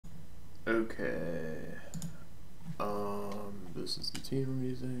Okay. This is the team I'm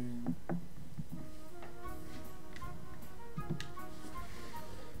using.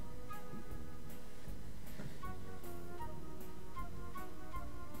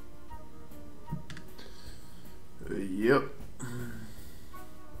 Yep.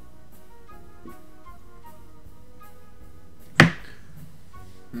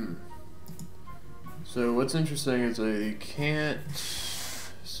 So what's interesting is I can't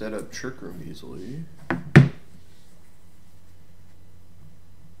set up Trick Room easily.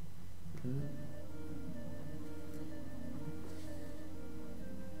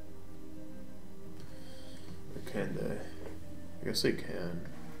 Or can they? I guess they can.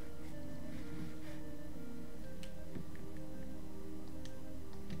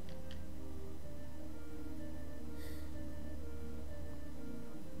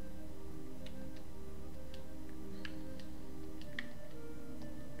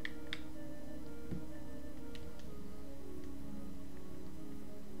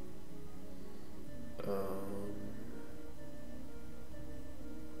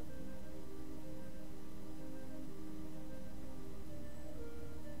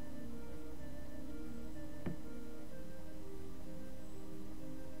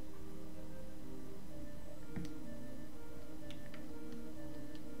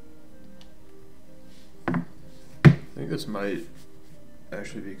 I think this might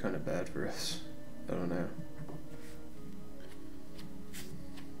actually be kind of bad for us. I don't know.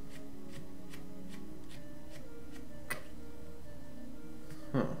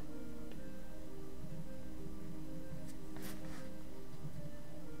 Huh.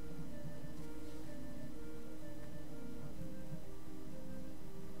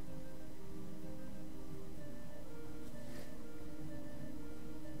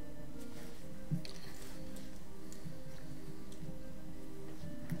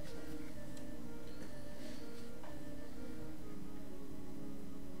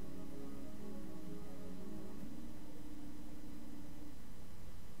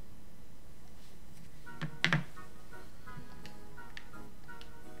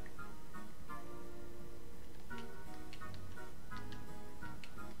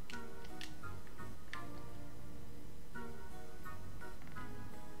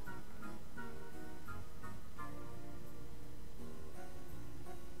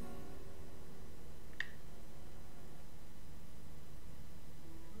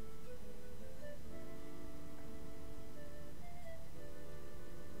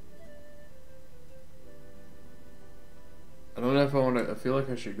 I don't know if I want to. I feel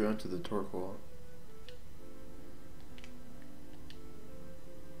like I should go into the torque wall.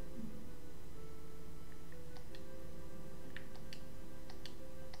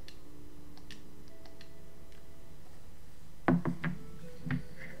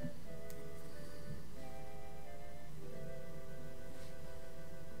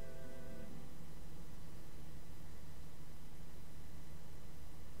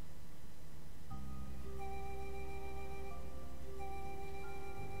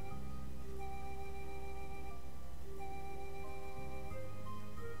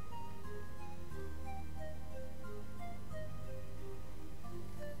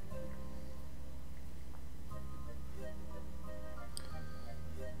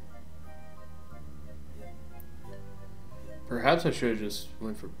 Perhaps I should have just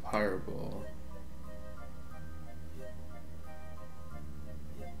went for Pyreball.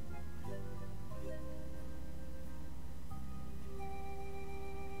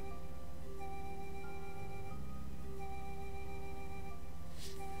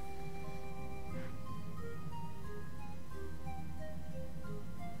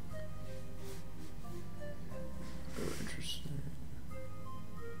 Oh, interesting.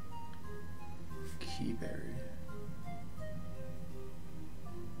 Keyberry.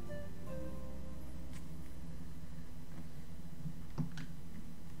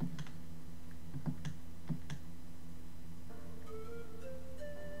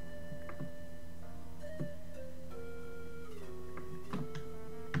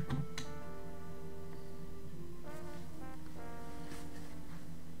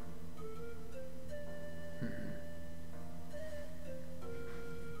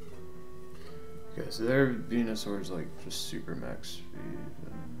 Okay, so their Venusaur's like just super max speed.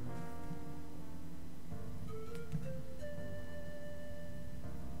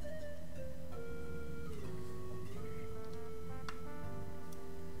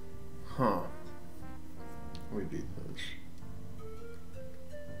 Huh. We beat those.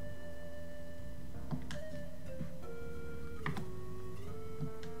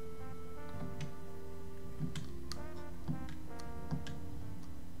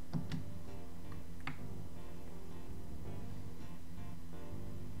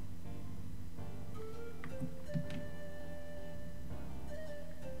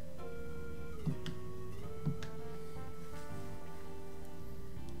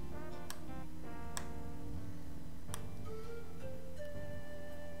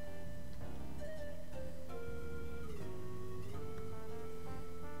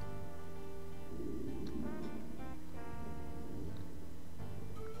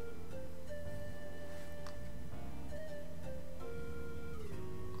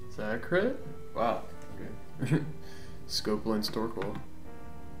 that a crit? Wow. Okay. Scopelin Storkle.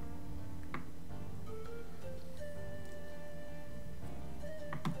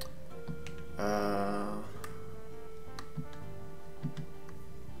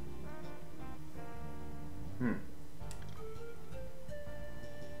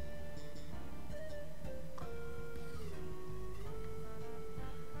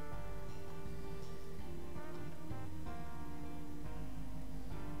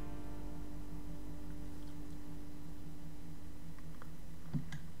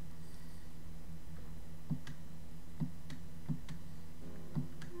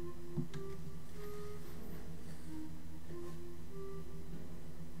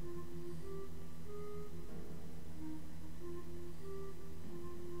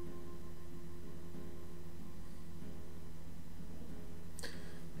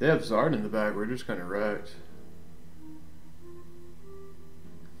 They have Zard in the back, we're just kind of wrecked.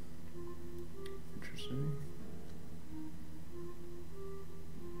 Interesting.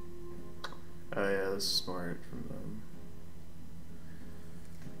 Oh yeah, that's smart from them.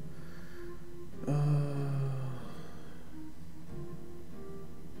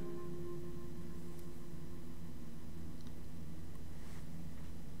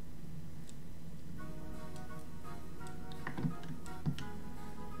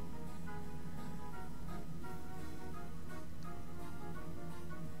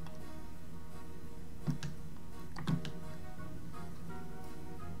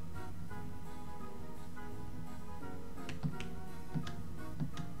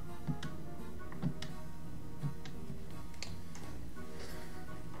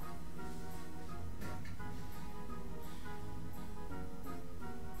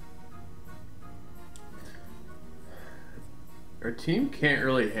 Our team can't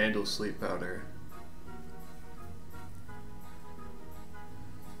really handle Sleep Powder.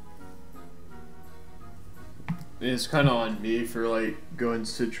 It's kind of on me for like going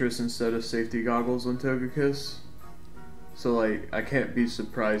Citrus instead of Safety Goggles on Togekiss. So like I can't be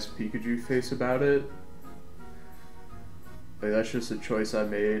surprised Pikachu face about it. Like that's just a choice I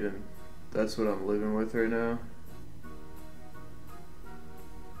made and that's what I'm living with right now.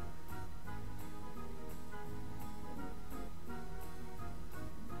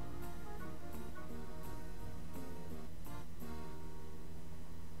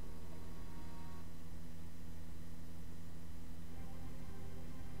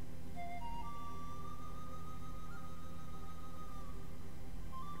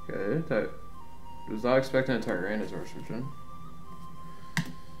 Okay, was not expecting a Tyranisaur switch.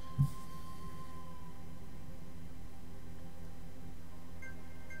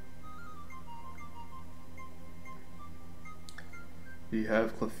 Do you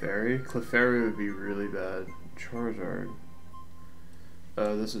have Clefairy? Clefairy would be really bad. Charizard.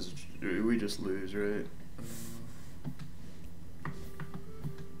 This is... we just lose, right?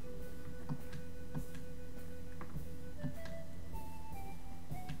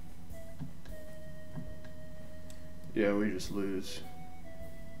 Yeah, we just lose.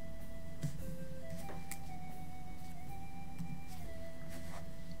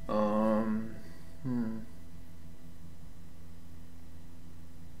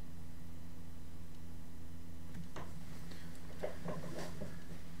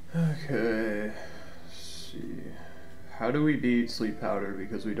 Okay, let's see. How do we beat Sleep Powder?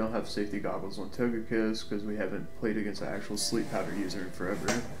 Because we don't have Safety Goggles on Togekiss, because we haven't played against an actual Sleep Powder user in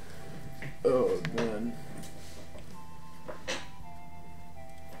forever. Oh, man.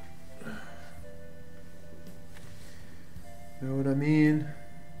 Know what I mean?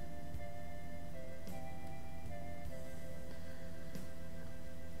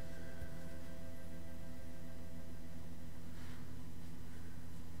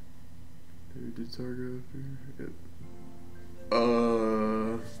 Did target after? Yep.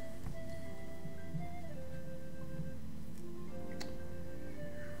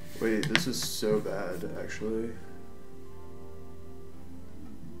 Wait, this is so bad, actually.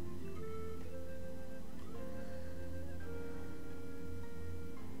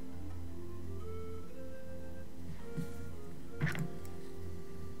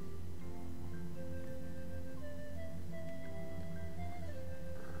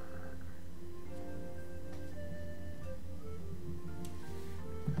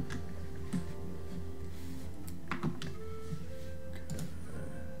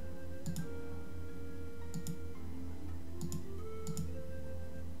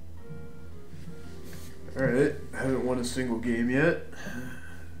 Alright, haven't won a single game yet.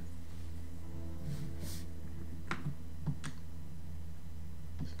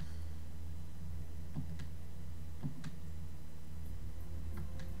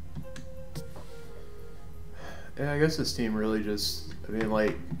 Yeah, I guess this team really just, I mean,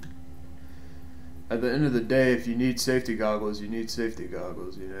 like, at the end of the day, if you need safety goggles, you need safety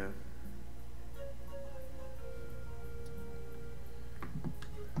goggles, you know?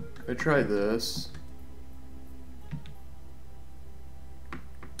 I try this.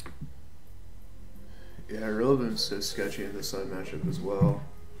 Yeah, Relevant's so sketchy in this side matchup as well.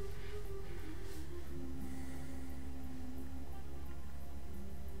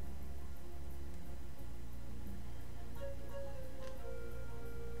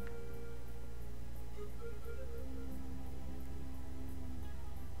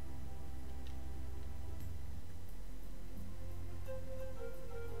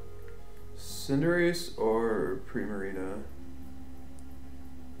 Cinderace or Primarina?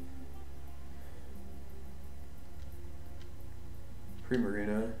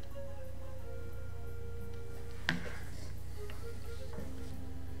 Primarina. I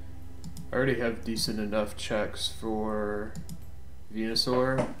already have decent enough checks for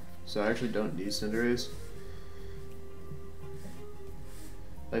Venusaur, so I actually don't need Cinderace.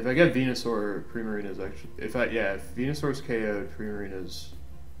 Like if I get Venusaur, Primarina's actually, if Venusaur's KO'd, Primarina's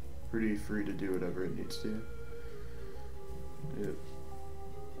pretty free to do whatever it needs to. Yep.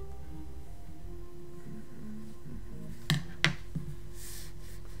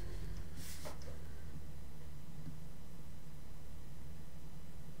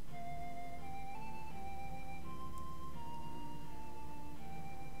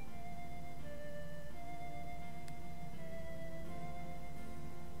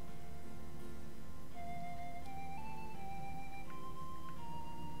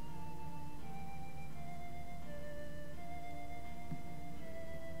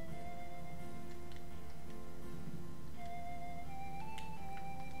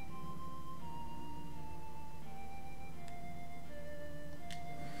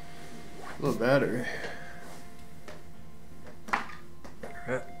 Low battery.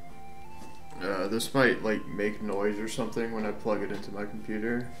 This might like make noise or something when I plug it into my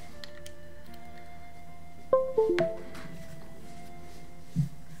computer.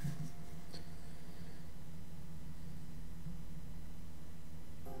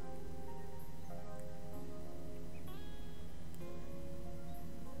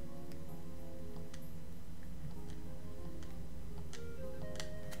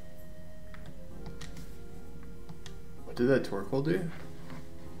 What did that Torkoal do?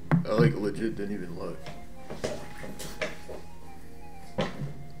 I like legit didn't even look.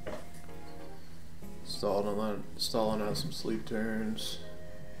 Stalling out some sleep turns.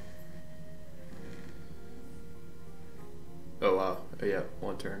 Oh wow, yeah,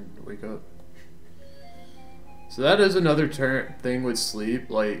 one turn to wake up. So that is another thing with sleep.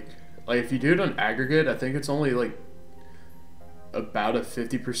 Like if you do it on aggregate, I think it's only like about a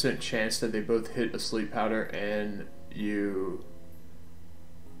 50% chance that they both hit a sleep powder and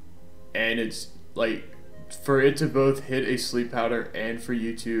it's like for it to both hit a sleep powder and for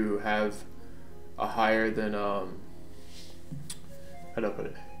you to have a higher than how do I put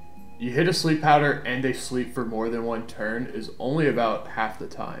it? You hit a sleep powder and they sleep for more than one turn is only about half the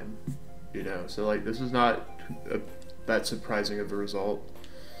time, you know. So like this is not that surprising of a result.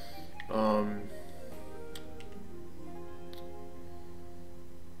 So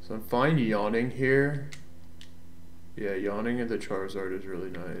I'm fine yawning here. Yeah, yawning into Charizard is really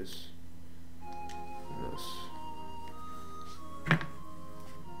nice. Yes.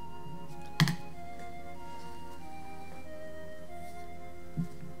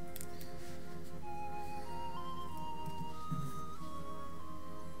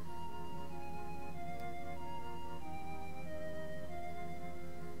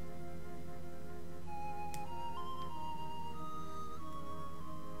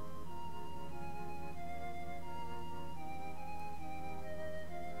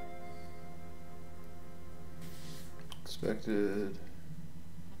 Expected.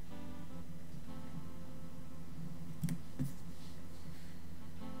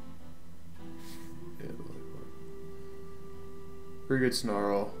 Yeah, pretty good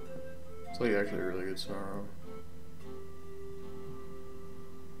snarl. It's like actually a really good snarl.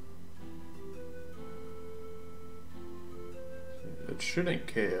 It shouldn't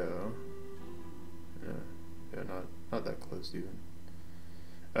KO. Yeah, not that close even.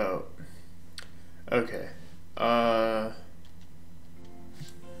 Oh. Okay.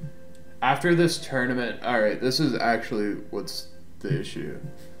 After this tournament, alright, this is actually what's the issue.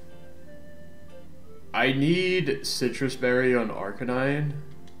 I need Citrus Berry on Arcanine.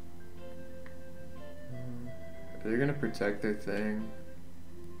 Are they gonna protect their thing?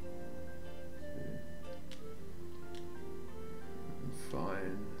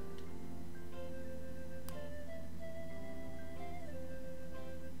 Fine.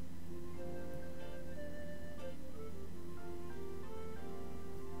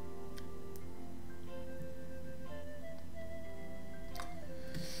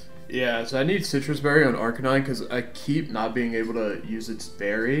 Yeah, so I need Citrus Berry on Arcanine because I keep not being able to use its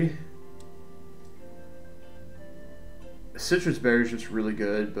berry. Citrus Berry is just really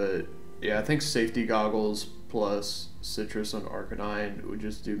good, but yeah, I think Safety Goggles plus Citrus on Arcanine would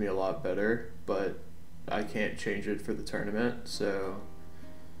just do me a lot better, but I can't change it for the tournament, so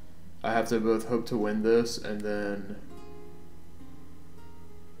I have to both hope to win this and then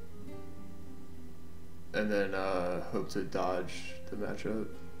hope to dodge the matchup.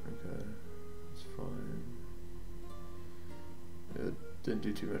 Okay, that's fine. It didn't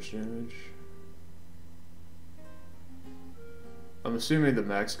do too much damage. I'm assuming the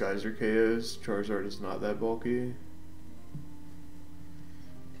Max Geyser KOs. Charizard is not that bulky.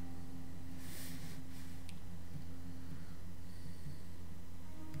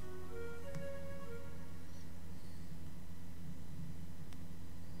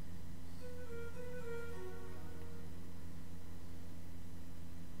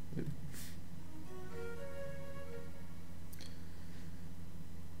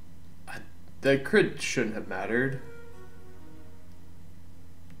 That crit shouldn't have mattered.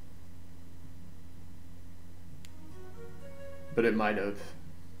 But it might have.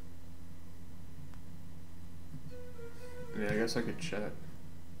 Yeah, I guess I could check.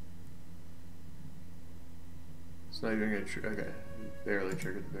 It's not even gonna okay, barely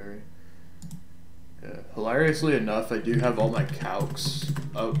triggered the berry. Yeah, hilariously enough, I do have all my calcs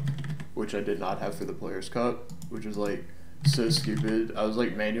up, which I did not have for the Players' Cup, which is like so stupid. I was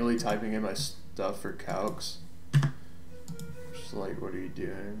like manually typing in my stuff for calcs. Just like, what are you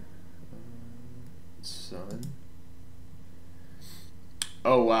doing? Sun.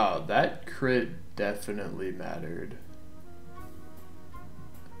 Oh wow, that crit definitely mattered.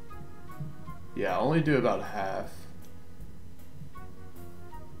 Yeah, I only do about half.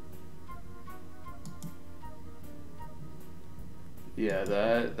 Yeah,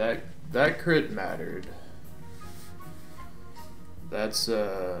 that crit mattered. That's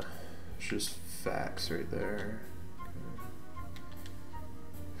just facts right there. Okay.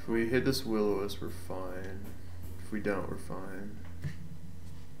 If we hit this Will-O-Wisp, we're fine. If we don't, we're fine.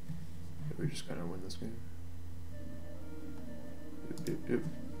 We just kind of win this game. Yep.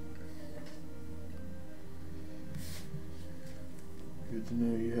 Good to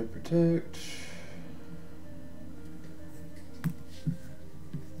know you have Protect.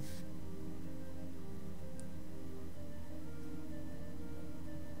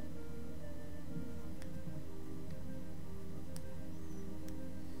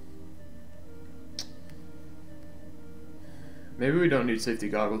 Maybe we don't need Safety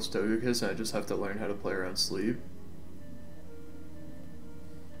Goggles Togekiss and I just have to learn how to play around Sleep.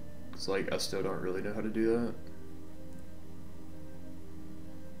 It's like I still don't really know how to do that.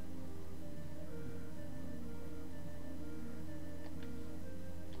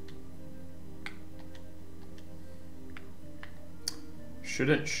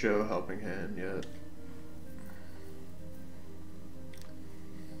 Shouldn't show Helping Hand yet.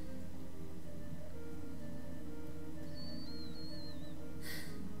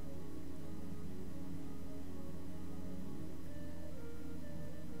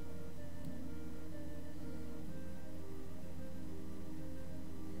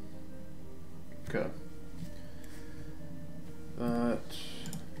 Okay.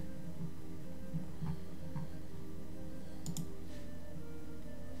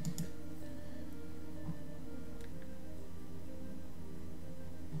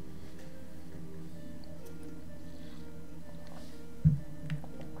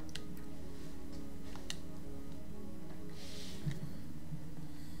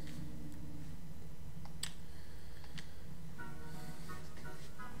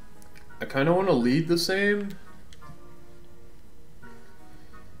 I kind of want to lead the same.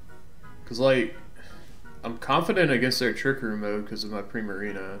 Because, like, I'm confident against their Trick Room mode because of my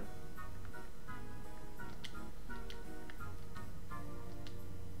Primarina.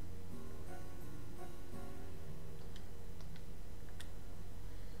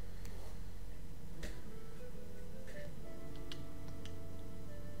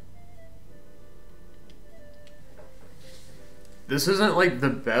 This isn't like the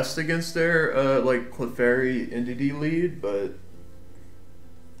best against their like Clefairy Entity lead, but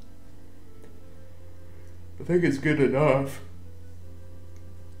I think it's good enough.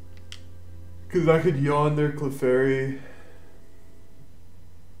 Cause I could yawn their Clefairy.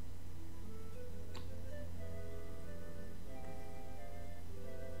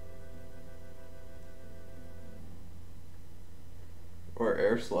 Or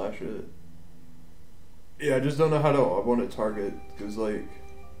Air Slash it. Yeah, I just don't know how to I want to target, because, like,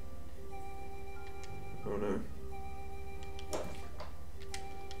 I don't know.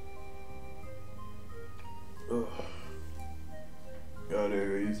 Ugh. Gotta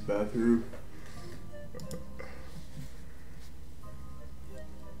go use the bathroom.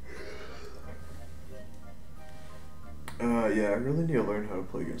 Yeah, I really need to learn how to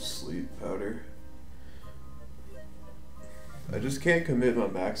play against sleep powder. I just can't commit my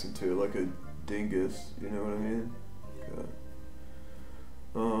max into it like a dingus, you know what I mean? Okay.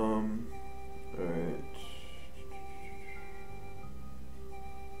 Alright.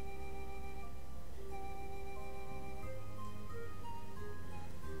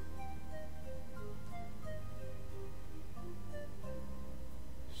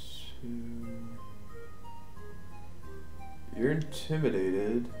 You're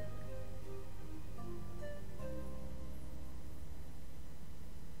intimidated.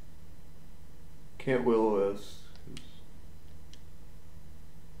 Can't will us.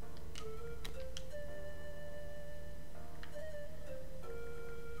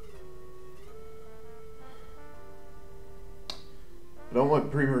 I don't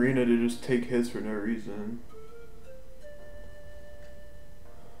want Primarina to just take hits for no reason.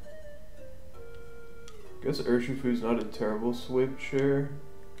 Guess Urshifu's not a terrible switcher.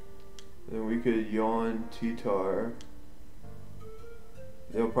 Then we could yawn T-Tar.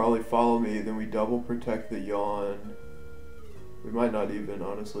 They'll probably follow me, then we double protect the yawn. We might not even,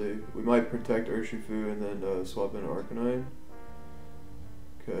 honestly. We might protect Urshifu and then swap in Arcanine.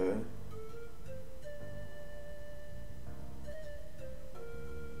 Okay.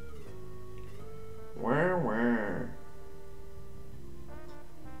 Wah, wah.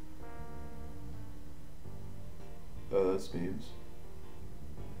 Oh, that's memes.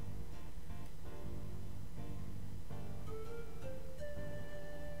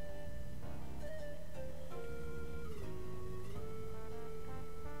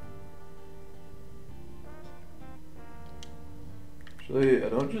 Actually, I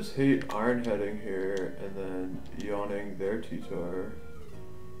don't just hate Iron Heading here and then yawning their T-Tar.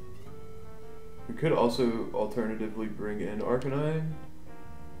 We could also alternatively bring in Arcanine.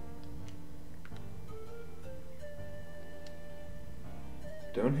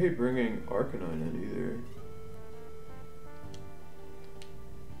 Don't hate bringing Arcanine in either.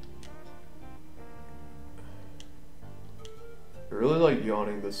 I really like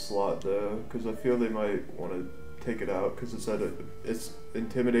yawning this slot though, because I feel they might want to take it out because it's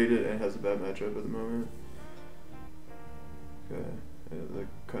intimidated and has a bad matchup at the moment. Okay, yeah, that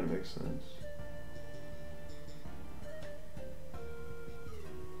kind of makes sense.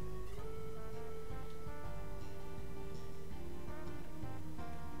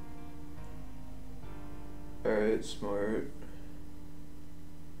 Alright, smart.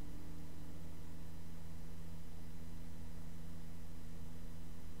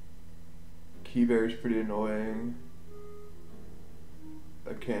 Keybear's pretty annoying.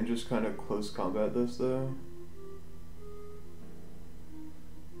 I can just kind of close combat this though.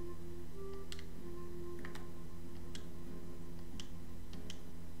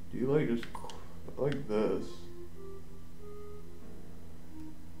 Do you like just like this?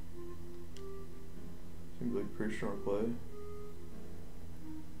 Seems like pretty strong play.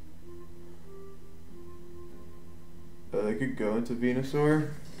 They could go into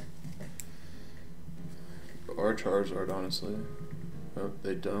Venusaur. Or Charizard, honestly. Oh,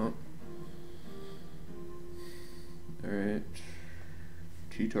 they don't. Alright.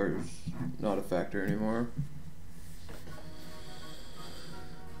 Cheetar's not a factor anymore.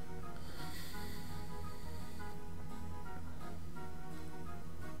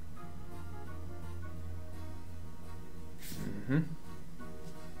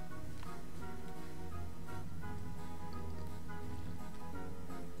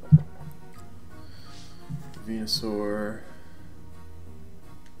 Venusaur.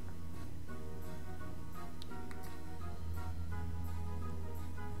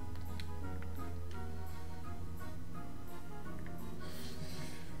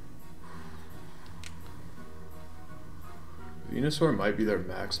 Venusaur might be their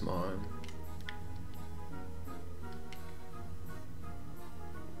Maxmon.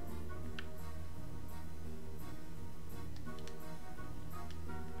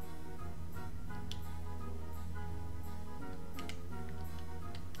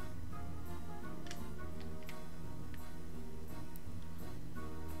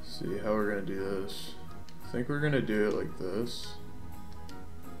 See how we're gonna do this. I think we're gonna do it like this.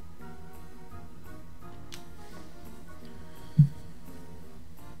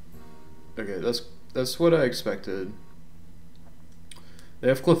 Okay, that's what I expected. They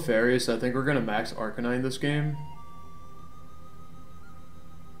have Clefairy, I think we're gonna max Arcanine this game.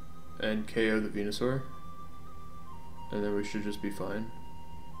 And KO the Venusaur. And then we should just be fine.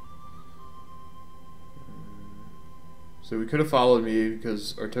 So we could have followed me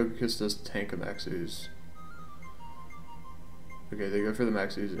because our Togekiss does tank a Max Ooze. Okay, they go for the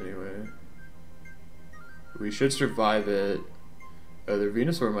Max Ooze anyway. We should survive it. Their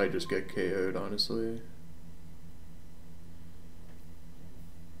Venusaur might just get KO'd, honestly.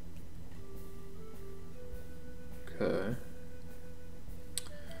 Okay.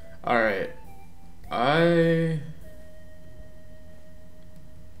 Alright.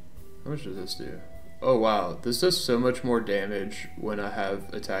 How much does this do? Oh wow, this does so much more damage when I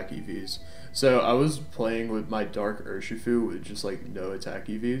have attack EVs. So I was playing with my Dark Urshifu with just like no attack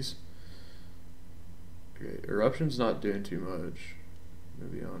EVs. Okay, Eruption's not doing too much, to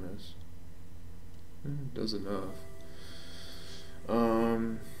be honest. It does enough.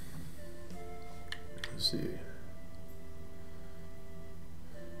 Let's see.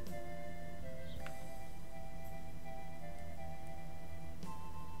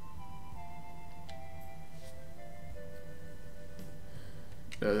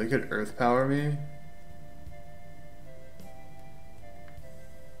 No, they could Earth Power me.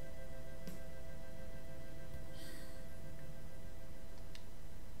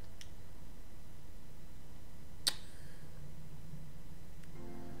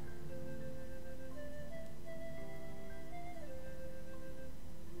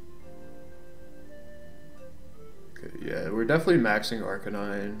 Okay, yeah, we're definitely maxing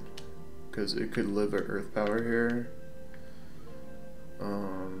Arcanine because it could live at Earth Power here.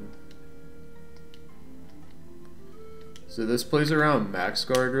 So this plays around Max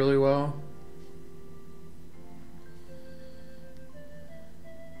Guard really well.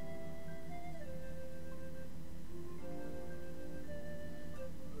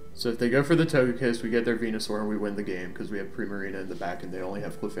 So if they go for the Togekiss, we get their Venusaur and we win the game because we have Primarina in the back and they only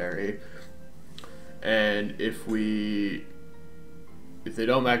have Clefairy. And if they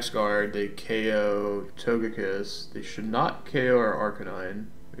don't Max Guard, they KO Togekiss. They should not KO our Arcanine.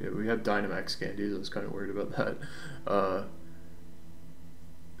 We have Dynamax candies. I was kind of worried about that.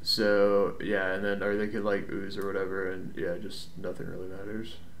 So yeah, and then or they could like ooze or whatever, and yeah, just nothing really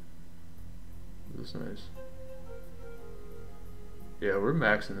matters. That's nice. Yeah, we're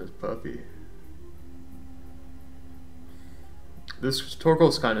maxing this puppy. This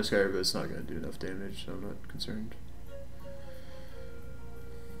Torkoal's kind of scary, but it's not going to do enough damage, so I'm not concerned.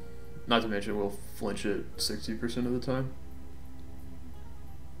 Not to mention we'll flinch it 60% of the time.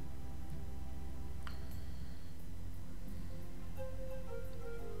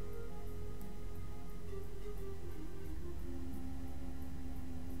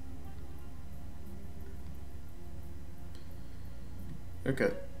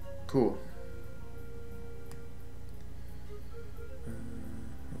 Okay, cool.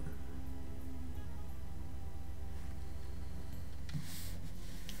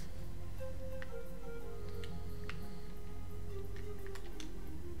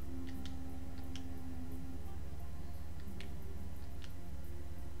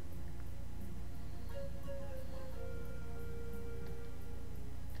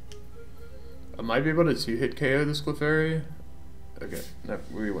 I might be able to 2-hit KO this Clefairy. Okay, no,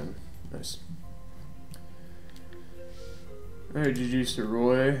 we win. Nice. Alright, GG's to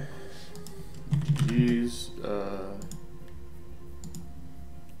Roy. GG's,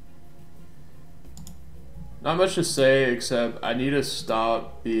 not much to say except I need to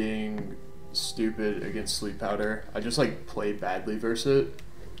stop being stupid against Sleep Powder. I just like play badly versus it,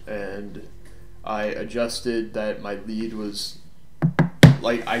 and I adjusted that my lead was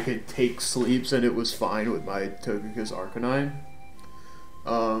like I could take sleeps and it was fine with my Togekiss Arcanine.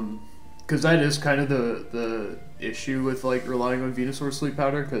 Because that is kind of the issue with like relying on Venusaur Sleep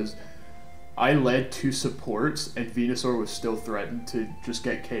Powder, because I led 2 supports and Venusaur was still threatened to just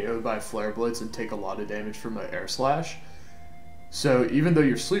get KO'd by Flare Blitz and take a lot of damage from my Air Slash. So even though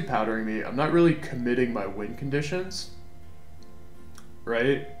you're Sleep Powdering me, I'm not really committing my win conditions,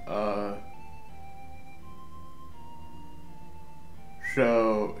 right?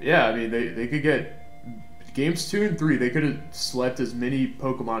 So yeah, I mean they could get games 2 and 3, they could have slept as many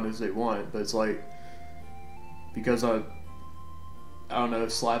Pokemon as they want, but it's like, because I don't know,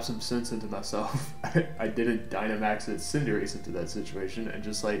 slap some sense into myself, I didn't Dynamax it Cinderace into that situation, and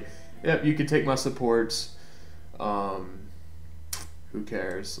just like, yep, you can take my supports, who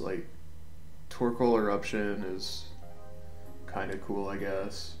cares, like, Torkoal Eruption is kind of cool, I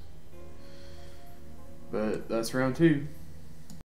guess, but that's round 2.